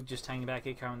well. Stug just hanging back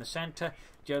here, in the centre.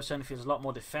 Joe certainly feels a lot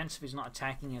more defensive. He's not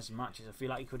attacking as much as I feel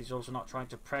like he could. He's also not trying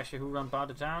to pressure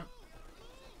WhoRunBartertown.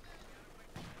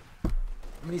 I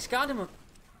mean, he's got him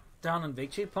down in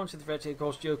victory. Punch to the threat here. Of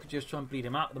course, Joe could just try and bleed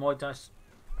him out. The more he does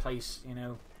place, you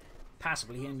know,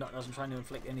 passively, he doesn't try to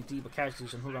inflict any deeper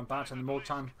casualties on WhoRunBartertown. The more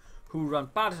time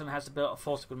WhoRunBartertown has to build a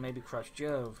force that could maybe crush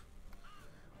Jove.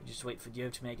 We'll just wait for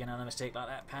Jove to make another mistake like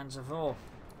that. Panzer 4.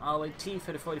 All the way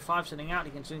T-45 sitting out.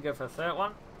 He can soon go for a third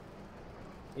one.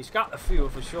 He's got the fuel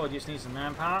for sure. Just needs some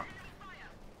manpower.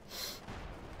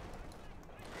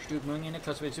 Stug moving in.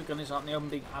 Close to the 2 gunners out in the open,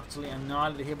 being absolutely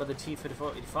annihilated here by the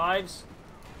T-45s.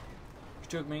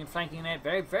 Stug moving, flanking there.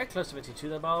 Very, very close to the T2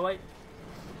 there, by the way.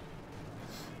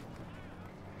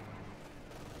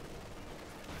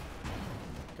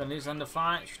 Gunners under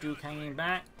fire. Stug hanging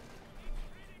back.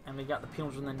 And we got the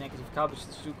Pilgrims with the negative coverage.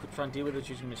 The Stug could try and deal with it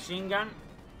using a machine gun.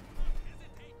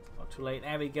 too late.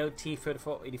 There we go.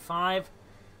 T-3485.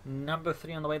 Number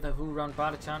 3 on the way. The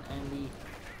WhoRunBartertown and the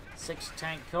 6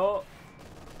 tank corps.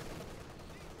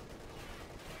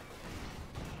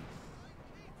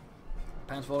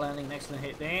 Panzer IV landing. Excellent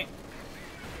hit there.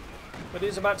 But it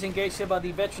is about to engage here by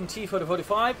the veteran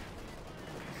T-4045.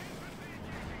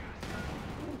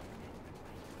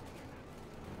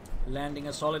 Landing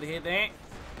a solid hit there.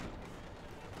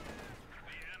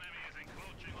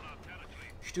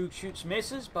 Stug shoots,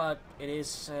 misses, but it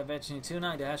is veteran 2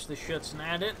 now. Dash the shots and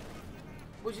add it,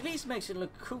 which at least makes it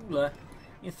look cooler.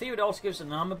 In theory, it also gives it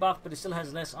an armor buff, but it still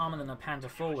has less armor than a Panzer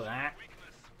IV with that.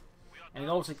 And it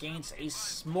also gains a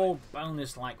small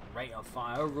bonus like rate of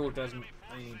fire. Overall, doesn't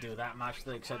really do that much,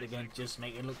 except again, just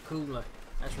make it look cooler.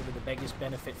 That's really the biggest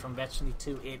benefit from veteran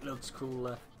 2. It looks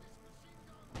cooler.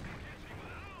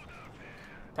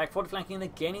 Pack 40 flanking in there,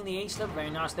 gaining the ace level. Very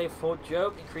nice there for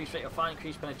Jove. Increased rate of fire,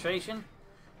 increased penetration.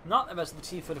 Not that the rest of the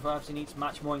T-35 needs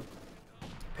much more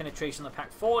penetration than the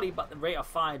Pack 40, but the rate of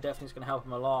fire definitely is going to help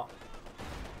him a lot.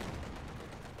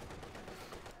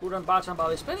 WhoRunBartertown, by the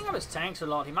way, splitting up his tanks a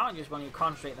lot. He might just want to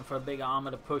concentrate them for a bigger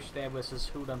armor to push there versus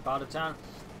WhoRunBartertown.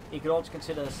 He could also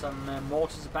consider some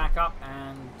mortars to back up,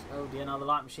 and oh dear, another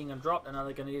light machine gun dropped.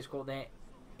 Another Grenadier squad there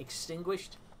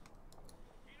extinguished.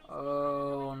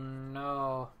 Oh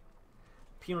no.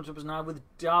 Penal troopers now with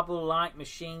double light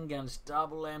machine guns,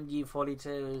 double MG-42s.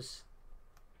 We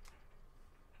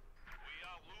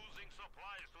are losing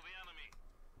supplies to the enemy.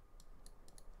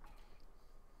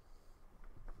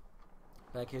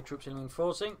 Back here, troops are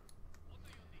reinforcing.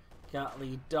 Got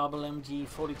the double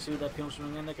MG-42 there, penal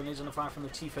troopers in there. Grenades on the fire from the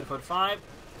T-35.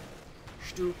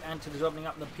 Stug entered is opening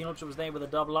up, and the penal troopers there with a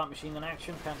double light machine gun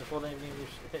action. Panzer IV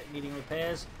there needing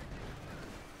repairs.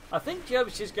 I think Jove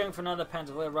is just going for another Panzer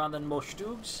IV rather than more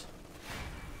Stugs.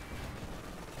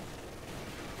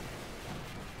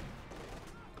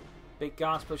 Big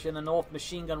gas push in the north.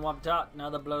 Machine gun wiped out.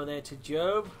 Another blow there to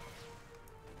Jove.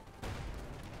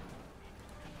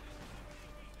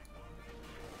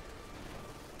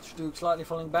 Stug slightly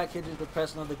falling back here due to the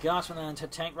presence of the gas and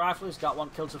anti-tank rifle. He's got one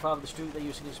kill so far with the Stug. They're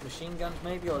using his machine guns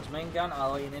maybe, or his main gun.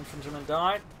 An infantryman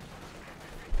died.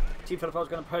 T-35 is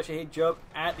going to pressure hit Jove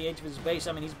at the edge of his base.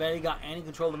 I mean, he's barely got any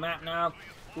control of the map now.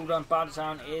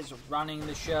 WhoRunBartertown is running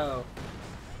the show,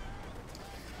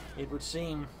 it would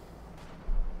seem.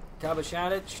 Cover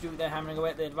shattered. Stug there hammering away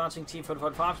at the advancing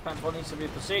T-45. Panzer IV needs to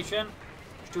reposition.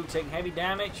 Stug taking heavy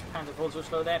damage. Panzer IV so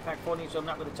slow there. Pack 4 needs to open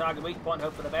up with a target weak point.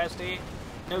 Hope for the best here.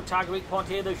 No target weak point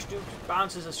here, though. Stug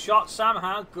bounces a shot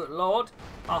somehow. Good lord.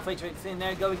 Halfway to it thin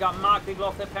there. Go. We got Mark Beagle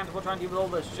off there. Panzer IV trying to deal with all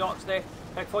those shots there.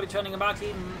 Pack 40 turning about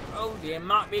here. Oh dear.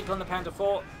 Mark Beagle on the Panzer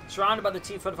IV. Surrounded by the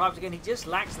T-45s again. He just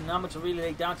lacks the number to really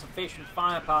lay down sufficient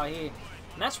firepower here.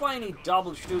 And that's why you need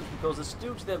double Stugs, because the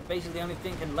Stugs, they're basically the only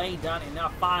thing can lay down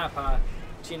enough firepower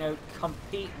to, you know,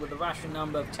 compete with the Russian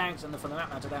number of tanks and for the map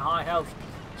now to their high health.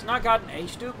 He's now got an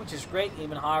H-Stug, which is great,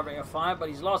 even higher rate of fire, but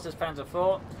he's lost his Panzer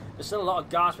IV. There's still a lot of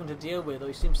guardsmen to deal with, though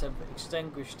he seems to have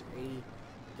extinguished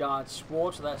a guard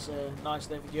squad, so that's a nice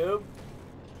thing for Jove.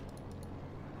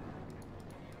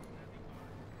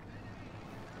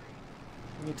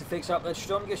 Need to fix up those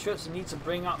Sturmgeschütze and need to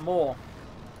bring up more.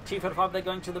 T-45, they're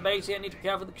going to the base here. Need to be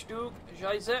careful with the Stug.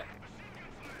 Scheiße.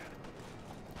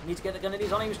 Need to get the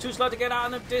Grenadiers on. He was too slow to get out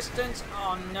in the distance.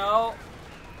 Oh no.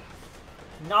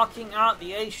 Knocking out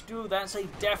the H-Stug. That's a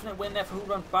definite win there for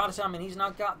WhoRunBartertown. I mean, he's now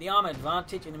got the armor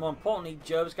advantage, and more importantly,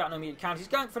 Jove's got no immediate count. He's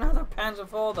going for another Panzer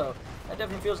IV though. That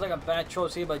definitely feels like a bad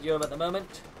choice here by Jove at the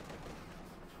moment.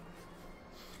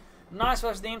 Nice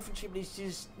versus the infantry, but he's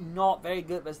just not very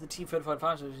good versus the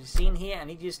T-35 as we've seen here, and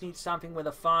he just needs something with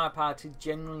a firepower to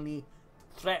genuinely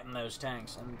threaten those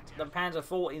tanks, and the Panzer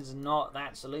IV is not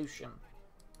that solution.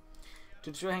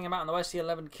 2-2 hanging about on the west here,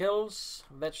 11 kills.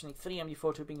 Veteran 3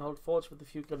 MG-42 being held forwards with a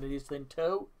few Grenadiers in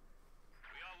tow.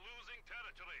 We are losing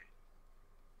territory.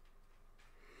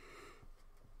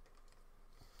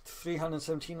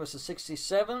 317 versus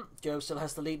 67. Jove still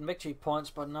has the lead in victory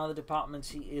points, but in other departments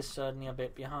he is certainly a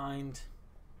bit behind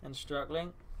and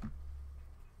struggling.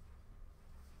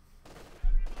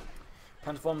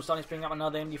 Panzer IV starting to bring up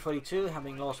another MG-42,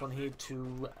 having lost one here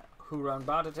to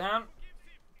WhoRunBartertown.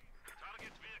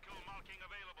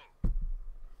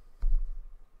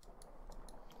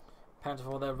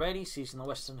 Panzer IV there ready, seizing the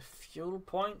western fuel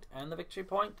point and the victory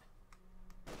point.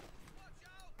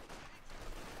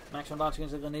 Maximum bounty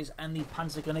against the Grenadiers and the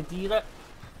Panzer Grenadier.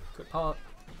 Could try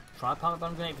power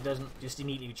bomb grenade, if it doesn't, just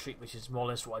immediately retreat, which is more or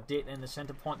less what I did. In the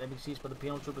centre point, they're being seized by the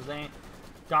penal troopers there.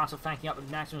 Guards are flanking up with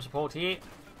maximum support here.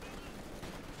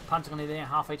 Panzer Grenadier there,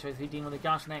 halfway to 3 dealing with the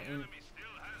guards there in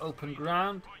open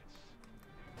ground.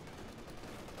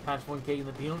 Panzer 4 engaging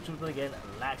the beam trooper again,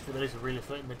 and laterally there is a really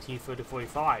flirting the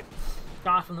T-30-45.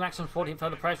 Guys from the maximum 40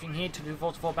 further pressuring here,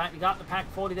 2-2-4-4 back. We got the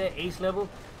Pack 40 there, ace level.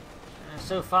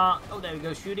 So far, oh there we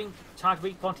go, shooting. Target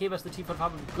weak point here versus the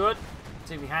T-45 was good. Let's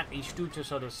see if we had a Stutter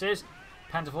sort of assist.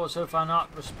 Panzer 4 so far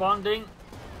not responding.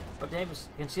 But Davis,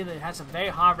 you can see that it has a very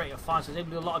high rate of fire, so it's able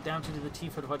to do a lot of damage to the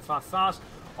T-45 fast.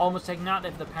 Almost taken out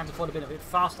there for the Panzer 4 to be a bit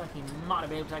faster. He might have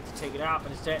been able to actually take it out,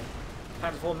 but instead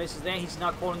Panzer 4 misses there. He's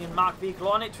now calling in marked vehicle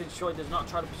on it to ensure he does not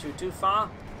try to pursue too far.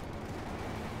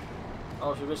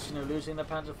 Also risking losing the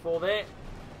Panzer 4 there.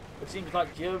 It seems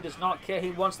like Jove does not care.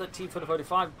 He wants that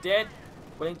T-45 dead.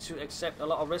 Willing to accept a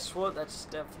lot of risks for it. That's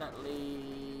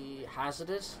definitely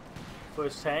hazardous for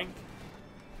his tank.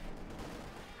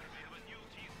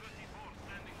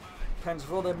 Panzer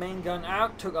 4, their main gun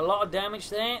out. Took a lot of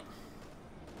damage there.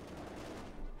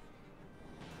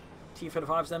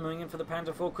 T-35's then moving in for the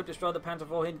Panzer 4. Could destroy the Panzer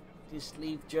 4 here. Just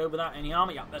leave Jove without any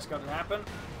armor. Yeah, that's going to happen.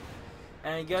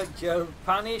 There you go. Jove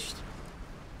punished.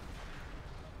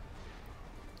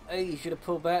 A, he should have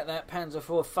pulled back that Panzer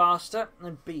 4 faster.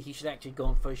 And B, he should actually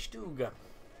gone for a Stuger.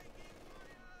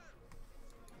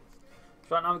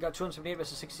 So right now we've got 278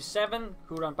 versus 67.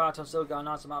 WhoRunBartertown still got a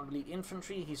nice amount of elite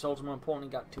infantry. He's also more importantly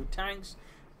got 2 tanks.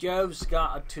 Jove's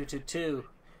got a 2-2-2.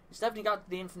 He's definitely got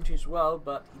the infantry as well,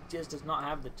 but he just does not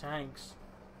have the tanks.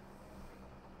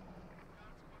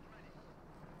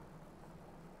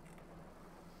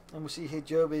 And we see here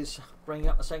Jove is bringing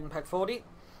up the second Pack 40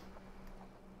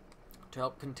 to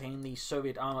help contain the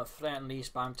Soviet armor threat, and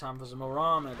least by time for some more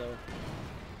armor though.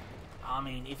 I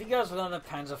mean, if he goes for another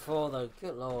Panzer 4 though,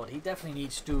 good lord, he definitely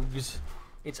needs Stugs.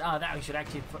 It's that we should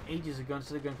actually, for ages ago,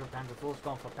 instead of going for Panzer 4,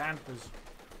 gone for Panthers.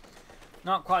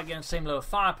 Not quite getting the same level of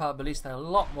firepower, but at least they're a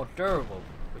lot more durable,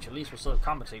 which at least will sort of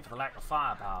compensate for the lack of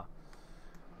firepower.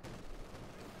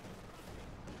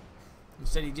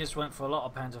 Instead he just went for a lot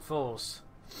of Panzer 4s.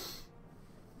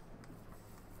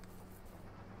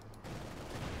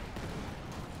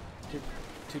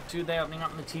 Two there opening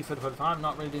up in the T-45,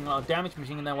 not really doing a lot of damage.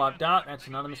 Machine gun there wiped out. That's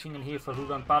another machine gun here for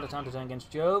WhoRunBartertown to turn against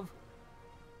Jove.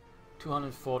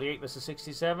 248 versus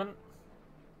 67.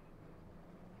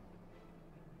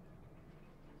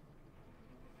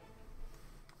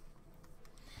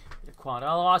 Quite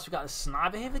otherwise, we've got a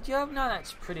sniper here for Jove. No,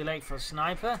 that's pretty late for a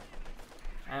sniper.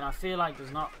 And I feel like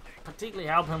does not particularly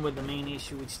help him with the main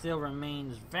issue, which still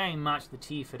remains very much the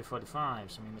T-45s.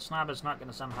 I mean, the sniper's not going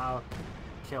to somehow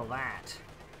kill that.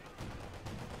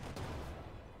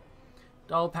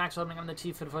 Double packs opening on the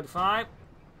T-45.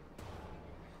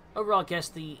 Overall, I guess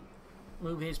the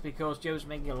move is because Joe's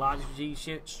making a larger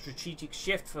strategic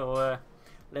shift for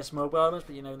less mobile elements,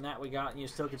 but you know, in that regard, you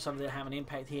still get something that have an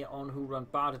impact here on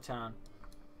WhoRunBartertown.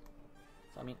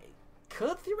 So, I mean, it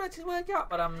could theoretically work out,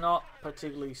 but I'm not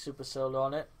particularly super sold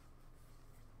on it.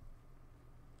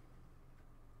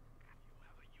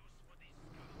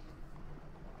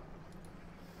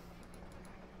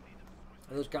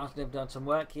 Those guys have done some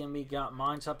work here, and we got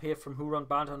mines up here from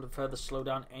WhoRunBartertown to further slow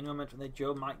down any momentum that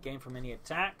Joe might gain from any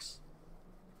attacks.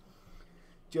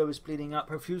 Joe is bleeding up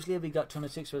profusely. We got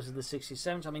 206 versus the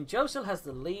 67. I mean, Joe still has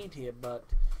the lead here, but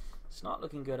it's not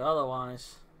looking good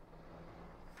otherwise.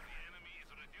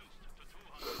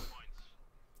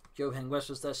 Joe heading west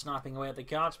was there sniping away at the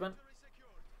guardsman.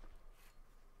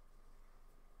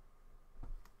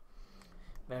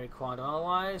 Very quiet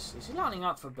otherwise. Is he lining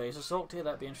up for base assault here?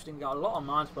 That'd be interesting. Got a lot of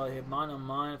mines by here. Mine on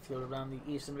mine field around the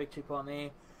eastern victory point there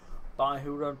by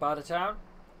WhoRunBartertown.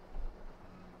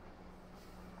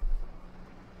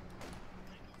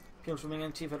 Kills from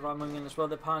England, T-45 moving in as well.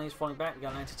 The pioneers falling back. We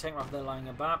got an anti-tank rifle there lying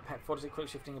about. Pack 46 quick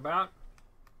shifting about.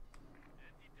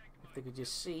 If they could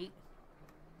just see.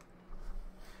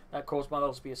 That course might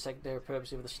also be a secondary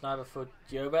purpose with the sniper for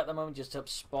Jove at the moment, just to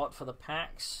spot for the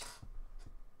packs.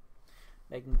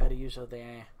 Making better use of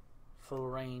their full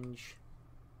range.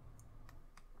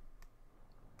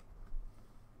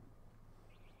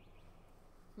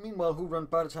 Meanwhile,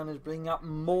 WhoRunBartertown is bringing up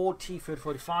more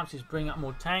T-45s. He's bringing up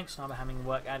more tanks. Now they're having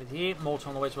work added here. More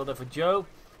on the way as well there for Joe.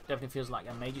 Definitely feels like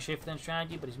a major shift in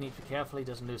strategy, but he needs to be careful he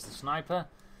doesn't lose the sniper.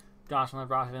 Guys on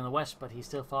the right in the west, but he's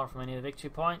still far from any of the victory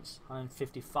points.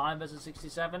 155 versus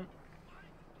 67.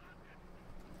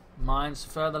 Mines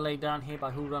further laid down here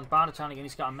by WhoRunBartertown. Again,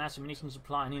 he's got a massive munition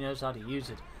supply and he knows how to use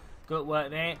it. Good work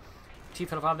there.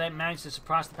 T-45 there managed to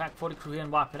surprise the Pack 40 crew here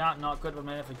and wipe it out. Not good, but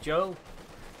maybe for Joe.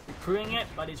 Crewing it,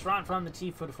 but it's right in front of the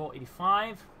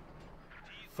T-44-85.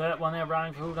 Third one there,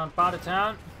 running for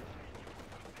WhoRunBartertown.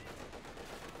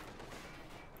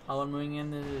 Other one moving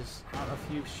in, there's have a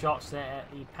few shots there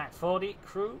at the Pack 40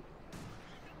 crew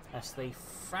as they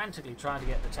frantically try to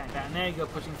get the tank down. There you go,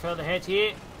 pushing further ahead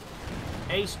here.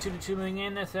 Ace 2-2 moving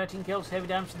in there, 13 kills, heavy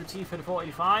damage to the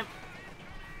T-34-85.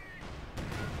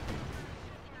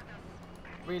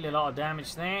 Really a lot of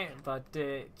damage there, but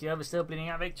Jove is still bleeding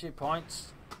out victory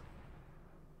points.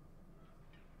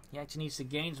 He actually needs to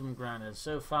gain some ground.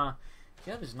 So far,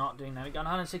 Jove is not doing that. We got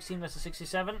 116 versus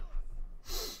 67.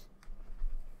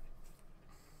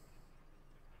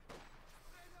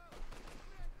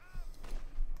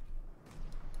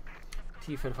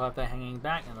 T-35 there hanging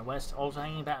back, and the West also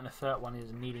hanging back, and the third one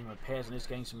is needing repairs and is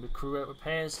getting some crew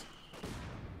repairs.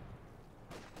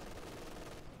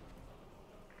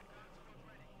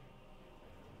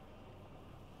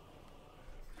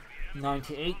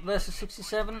 .98 versus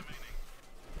 67.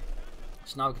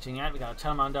 It's now continuing out. We got a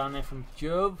Telman down there from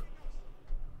Jove.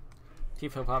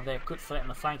 T-35 there, good threat on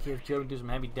the flank here. If Jove does some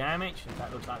heavy damage. In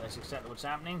fact, looks like that's exactly what's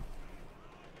happening.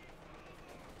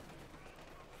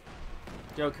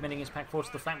 Jove committing his pack force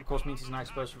to the flank, of course, means he's now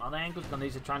exposed from other angles. But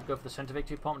these are trying to go for the centre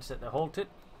victory point to set their halted.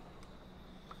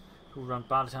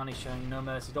 WhoRunBartertown is showing no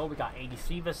mercy at all. We got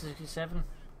 83 versus 67,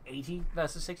 80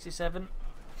 versus 67.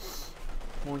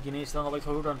 More engineers on the way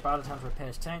for WhoRunBartertown to repair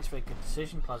his tanks. Very good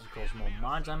decision. Plus, of course, more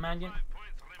mines, I imagine.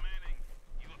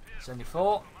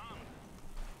 74,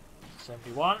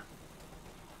 71.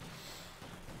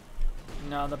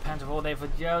 Another Panther 4 there for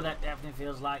Joe. That definitely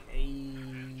feels like a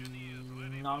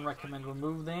non-recommendable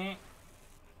move there.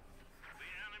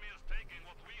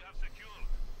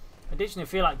 Additionally, I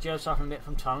feel like Joe's suffering a bit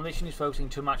from tunnel vision. He's focusing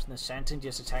too much in the centre and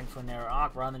just attacking for a narrow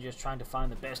arc rather than just trying to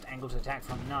find the best angle to attack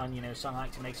from. None, you know, something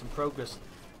like to make some progress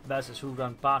versus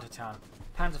WhoRunBartertown.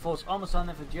 Panzer Force almost on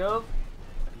there for Jove,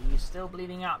 but he's still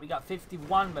bleeding out. We got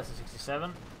 51 versus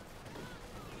 67.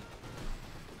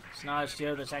 So now it's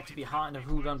Jove that's actually behind of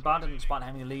WhoRunBartertown despite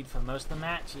having the lead for most of the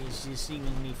match. He's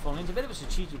seemingly falling into a bit of a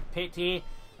strategic pit here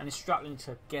and is struggling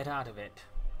to get out of it.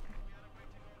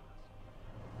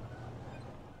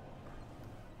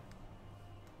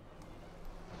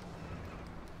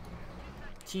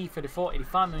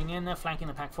 T-34-85 moving in there, flanking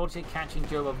the pack 40, catching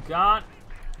Jove off guard,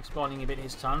 exploiting a bit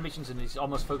his tunnel visions, and he's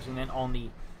almost focusing then on the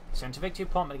centre victory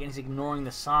point, but again he's ignoring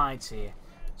the sides here.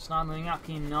 Sniper moving up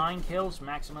here, 9 kills,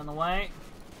 maximum on the way.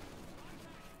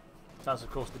 That's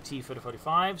of course the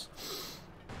T-35s.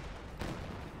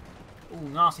 Ooh,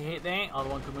 nasty hit there. Other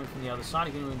one could move from the other side.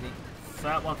 Again, moving the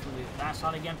third one from that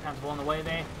side again. Panther on the way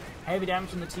there. Heavy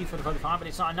damage from the T-35, but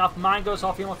it's not enough. Mine goes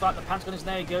off. He almost like the Pentagon is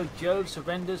there. You go. Jove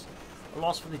surrenders. A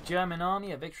loss for the German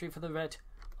army. A victory for the Red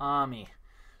Army.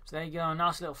 So there you go. A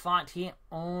nice little fight here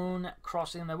on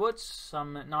Crossing the Woods.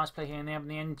 Some nice play here and there. But in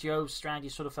the end, Jove's strategy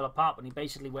sort of fell apart when he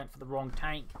basically went for the wrong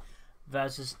tank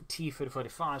versus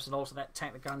T-35s, and also that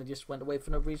tank that kind of just went away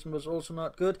for no reason was also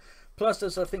not good. Plus,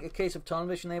 there's I think a case of tunnel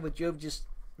vision there with Jove just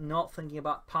not thinking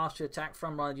about paths to attack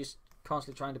from, rather just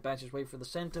constantly trying to badge his way for the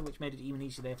centre, which made it even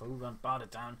easier there for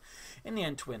WhoRunBartertown in the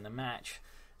end to win the match.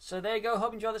 So there you go.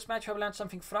 Hope you enjoyed this match. Hope you learned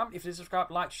something from it. If you did,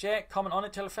 subscribe, like, share, comment on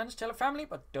it, tell your friends, tell your family,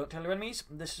 but don't tell your enemies.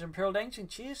 This is Imperial Danes, and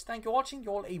cheers. Thank you for watching.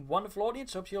 You're all a wonderful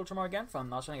audience. Hope to see you all tomorrow again for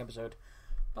another episode